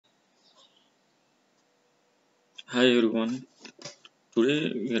Hi everyone.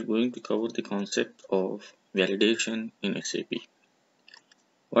 Today we are going to cover the concept of validation in SAP.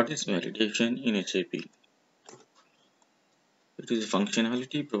 What is validation in SAP? It is a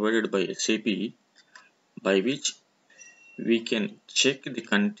functionality provided by SAP by which we can check the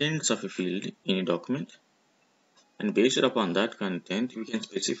contents of a field in a document, and based upon that content we can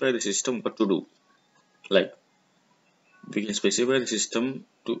specify the system what to do. Like, we can specify the system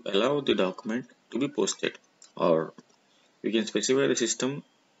to allow the document to be posted, or we can specify the system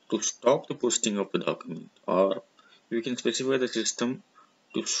to stop the posting of the document, or we can specify the system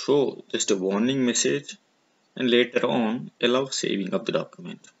to show just a warning message and later on allow saving of the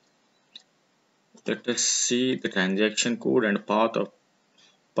document. Let us see the transaction code and path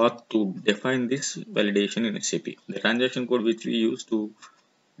to define this validation in SAP. The transaction code which we use to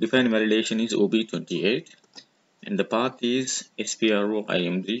define validation is OB28, and the path is SPRO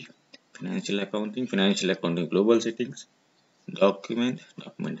IMG, financial accounting global settings, document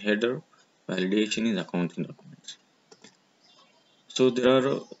header, validation is accounting documents. So there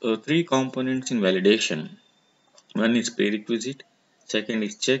are three components in validation. One is prerequisite, second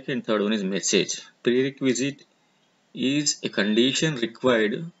is check, and third one is message. Prerequisite is a condition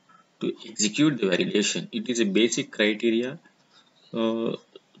required to execute the validation. It is a basic criteria to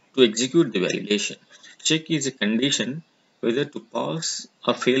execute the validation. Check is a condition whether to pass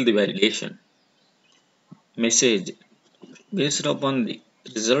or fail the validation. Message, based upon the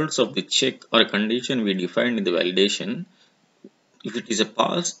results of the check or condition we defined in the validation, if it is a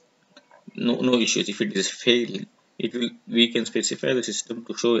pass, no issues. If it is fail, we can specify the system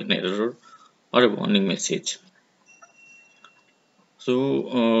to show an error or a warning message. So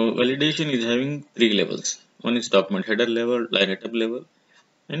validation is having three levels. One is document header level, line item level,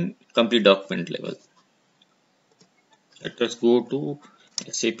 and complete document level. Let us go to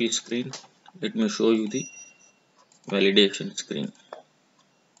SAP screen. Let me show you the validation screen.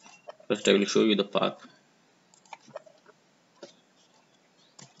 First I will show you the path.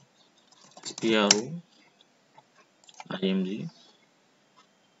 PRO, IMG,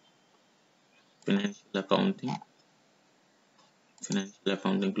 financial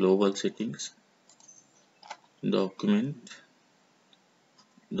accounting global settings, document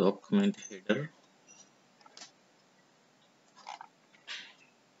header,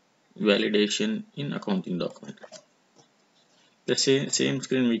 validation in accounting document. The same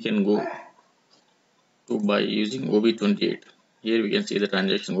screen we can go to by using OB28. Here we can see the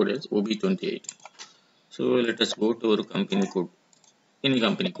transaction code as OB28. So let us go to our company code, any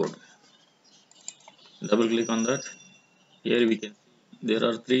company code. Double click on that. Here we can see there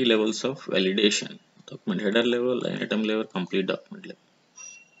are three levels of validation: document header level, line item level, complete document level.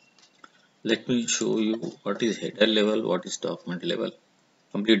 Let me show you what is header level, what is document level,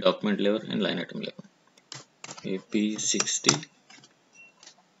 complete document level, and line item level. AP60.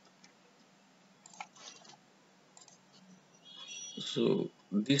 So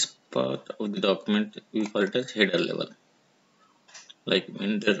this part of the document we call it as header level, like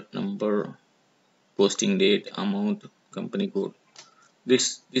vendor number, posting date, amount, company code.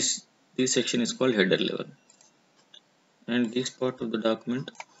 This section is called header level, and this part of the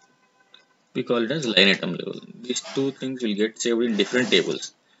document we call it as line item level. These two things will get saved in different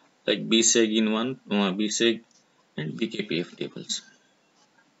tables, like BSEG in one, BSEG and BKPF tables.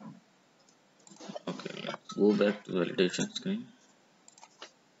 Okay, let's go back to the validation screen.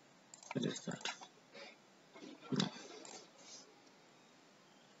 What is that? No.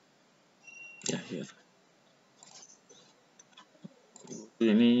 Yeah, here. Go to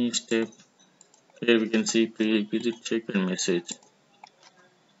any step. Here we can see prerequisite, check, and message.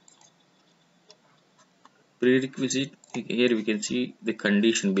 Prerequisite, here we can see the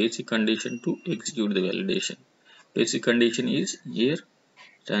condition, basic condition to execute the validation. Basic condition is here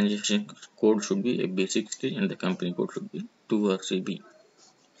transaction code should be a basic string and the company code should be 2 or 3B.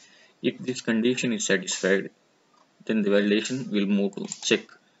 If this condition is satisfied, then the validation will move to check.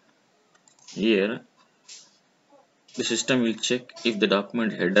 Here the system will check if the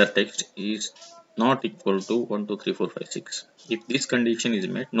document header text is not equal to 1 2 3 4 5 6. If this condition is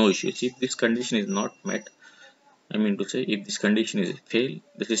met, no issues. If this condition is not met, I mean to say, if this condition is a fail,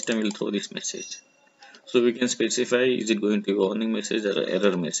 the system will throw this message. So we can specify, is it going to be warning message or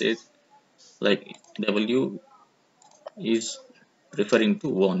error message? Like W is referring to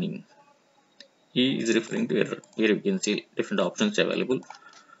warning, E is referring to error. Here we can see different options available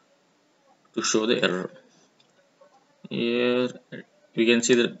to show the error. Here we can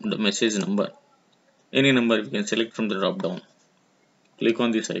see the message number. Any number we can select from the drop down. Click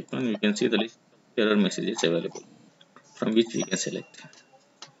on this icon, we can see the list of error messages available from which we can select.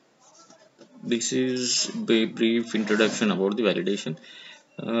 this is a brief introduction about the validation.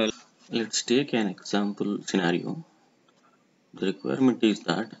 Let's take an example scenario. The requirement is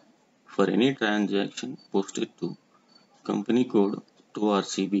that for any transaction posted to company code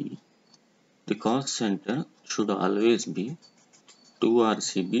 2RCB, the cost center should always be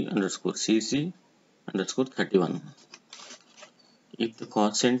 2RCB underscore CC underscore 31. If the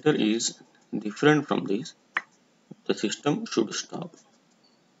cost center is different from this, the system should stop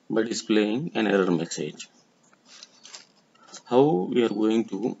by displaying an error message. How we are going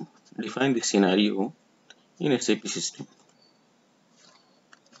to define this scenario in SAP system?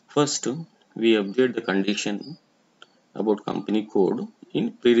 First, we update the condition about company code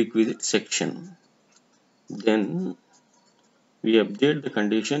in prerequisite section. Then we update the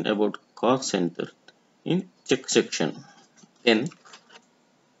condition about cost center in check section. Then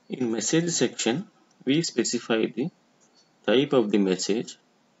in message section, we specify the type of the message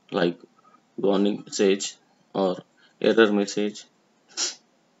like warning message or error message.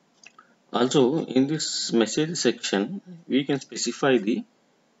 Also in this message section, we can specify the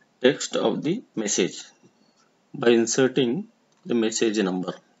text of the message by inserting the message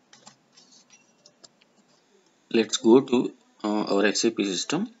number. Let's go to our SAP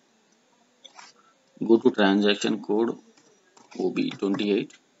system. Go to transaction code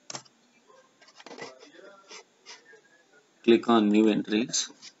OB28. Click on new entries.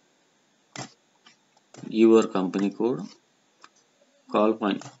 Your company code. Call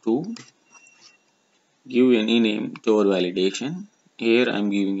point 2. Give any name to our validation. Here I am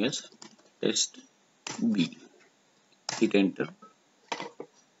giving as test B. Hit enter.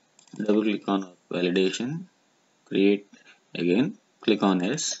 Double click on validation. Create again. Click on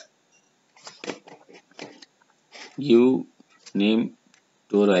S. Give name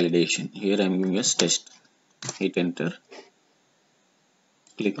to our validation. Here I am giving as test. Hit enter.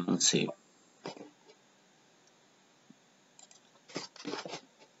 Click on save.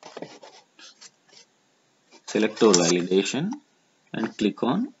 Select our validation and click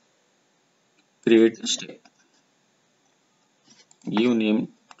on create step. Give name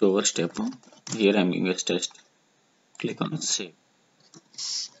to our step. Here I am giving as test. Click on save.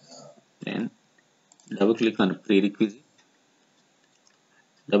 Then double click on prerequisite.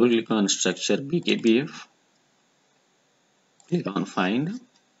 Double click on structure BKBF. Click on find.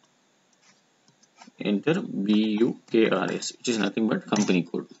 Enter BUKRS, which is nothing but company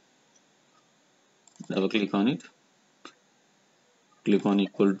code. Double click on it. Click on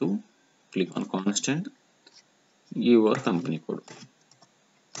equal to. Click on constant. Give our company code.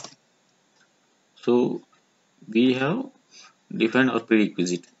 So we have defined our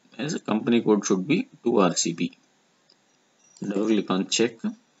prerequisite as a company code should be 2RCB. Double click on check.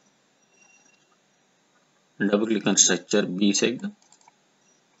 Double click on structure BSEG.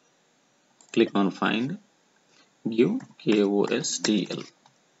 Click on find. Give KOSTL,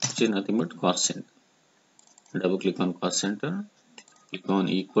 which is nothing but cost center. Double click on cost center. Click on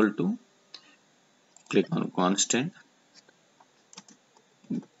equal to. Click on constant.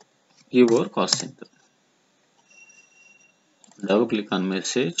 Give our cost center. Double click on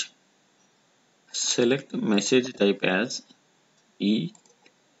message. Select message type as E,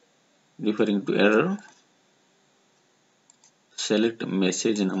 referring to error. Select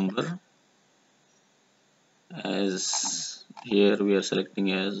message number as here we are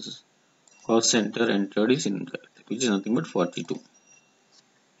selecting as cost center entered is incorrect, which is nothing but 42.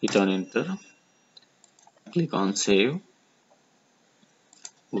 Hit on enter. Click on save.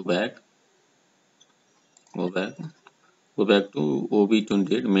 Go back to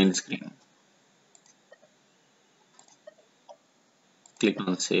OB28 main screen. Click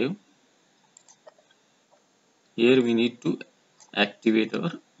on save. Here we need to activate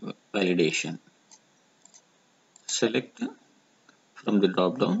our validation. Select from the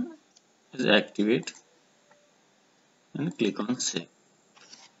drop down as activate and click on save.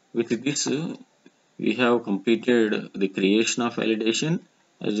 With this we have completed the creation of validation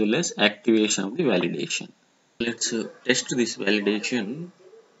as well as activation of the validation. Let's test this validation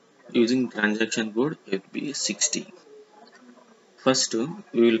using transaction code FB60. First,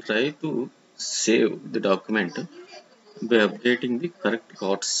 we will try to save the document by updating the correct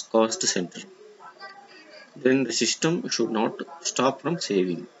cost center. Then the system should not stop from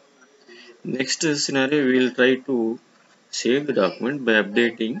saving. Next scenario, we will try to save the document by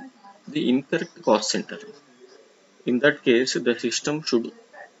updating the incorrect cost center. In that case, the system should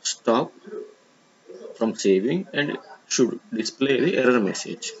stop from saving and should display the error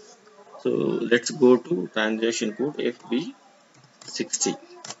message. So let's go to transaction code FB60.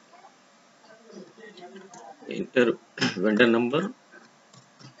 Enter vendor number,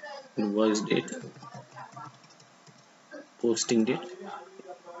 invoice date, posting date,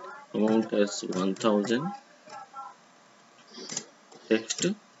 amount as 1000, text,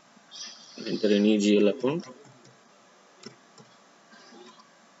 enter any GL account,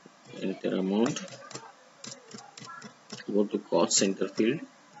 enter amount, go to cost center field.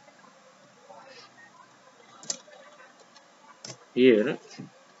 Here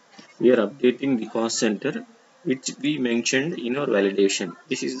we are updating the cost center which we mentioned in our validation.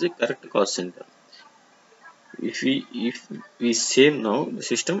 This is the correct cost center. If we save now, the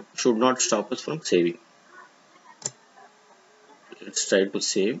system should not stop us from saving. Let's try to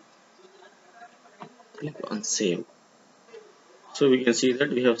save. Click on save. So we can see that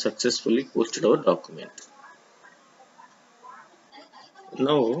we have successfully posted our document.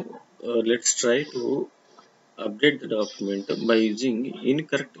 Now let's try to update the document by using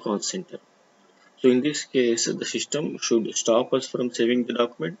incorrect cost center. So in this case, the system should stop us from saving the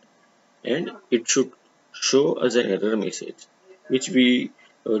document and it should show us an error message which we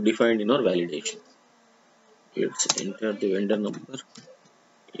defined in our validation. Let's enter the vendor number,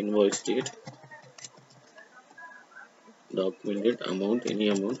 invoice date, document date, amount, any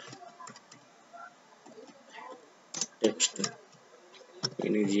amount, text,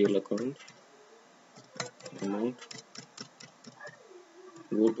 any GL account, amount,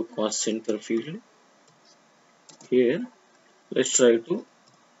 go to cost center field. Here let's try to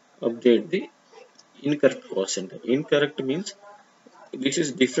update the incorrect cost center. Incorrect means this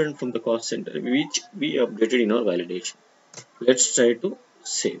is different from the cost center which we updated in our validation. Let's try to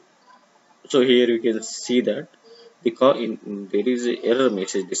save. So here you can see that there is an error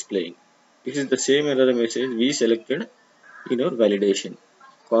message displaying. This is the same error message we selected in our validation.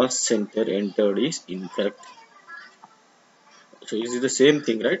 Cost center entered is incorrect. So this is the same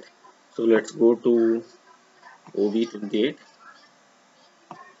thing, right? So let's go to OB28.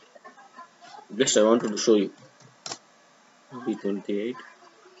 Just I wanted to show you OB28.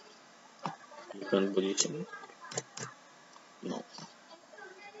 Click on position. Now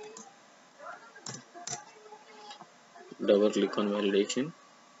double click on validation.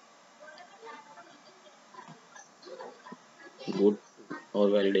 Go to our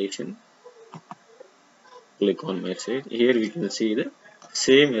validation. Click on message. Here we can see the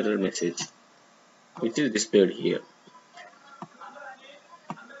same error message which is displayed here.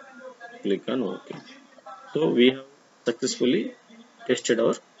 Click on OK. So we have successfully tested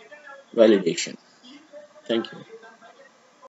our validation. Thank you.